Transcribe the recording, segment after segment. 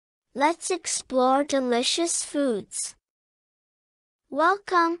Let's explore delicious foods.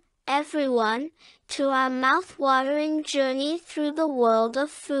 Welcome, everyone, to our mouth-watering journey through the world of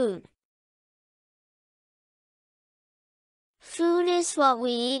food. Food is what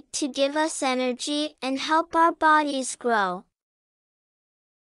we eat to give us energy and help our bodies grow.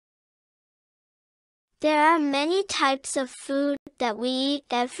 There are many types of food that we eat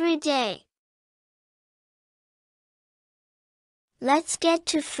every day. Let's get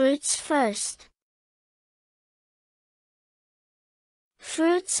to fruits first.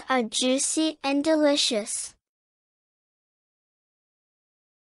 Fruits are juicy and delicious.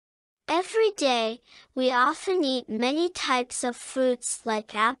 Every day, we often eat many types of fruits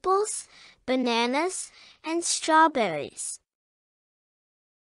like apples, bananas, and strawberries.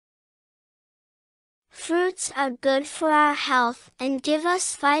 Fruits are good for our health and give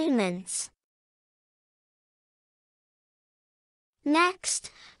us vitamins.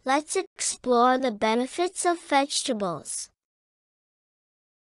 Next, let's explore the benefits of vegetables.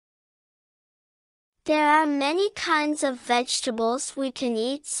 There are many kinds of vegetables we can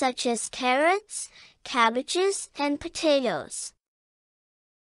eat, such as carrots, cabbages, and potatoes.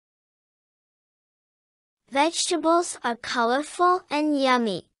 Vegetables are colorful and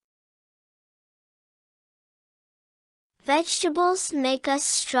yummy. Vegetables make us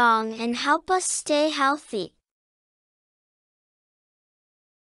strong and help us stay healthy.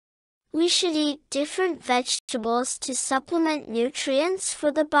 We should eat different vegetables to supplement nutrients for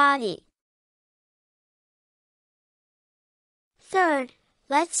the body. Third,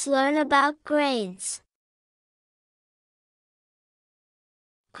 let's learn about grains.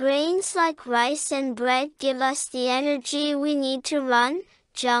 Grains like rice and bread give us the energy we need to run,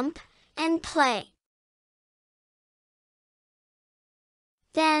 jump, and play.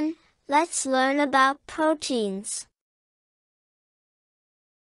 Then, let's learn about proteins.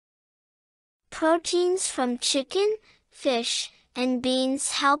 Proteins from chicken, fish, and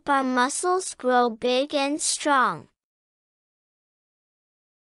beans help our muscles grow big and strong.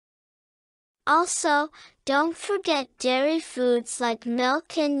 Also, don't forget dairy foods like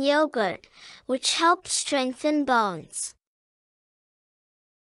milk and yogurt, which help strengthen bones.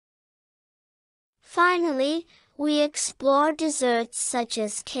 Finally, we explore desserts such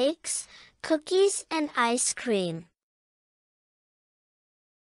as cakes, cookies, and ice cream.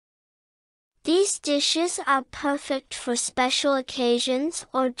 These dishes are perfect for special occasions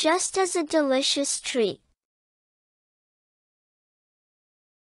or just as a delicious treat.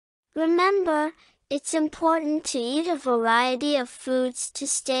 Remember, it's important to eat a variety of foods to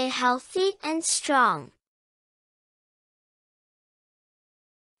stay healthy and strong.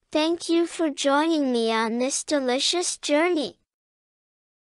 Thank you for joining me on this delicious journey.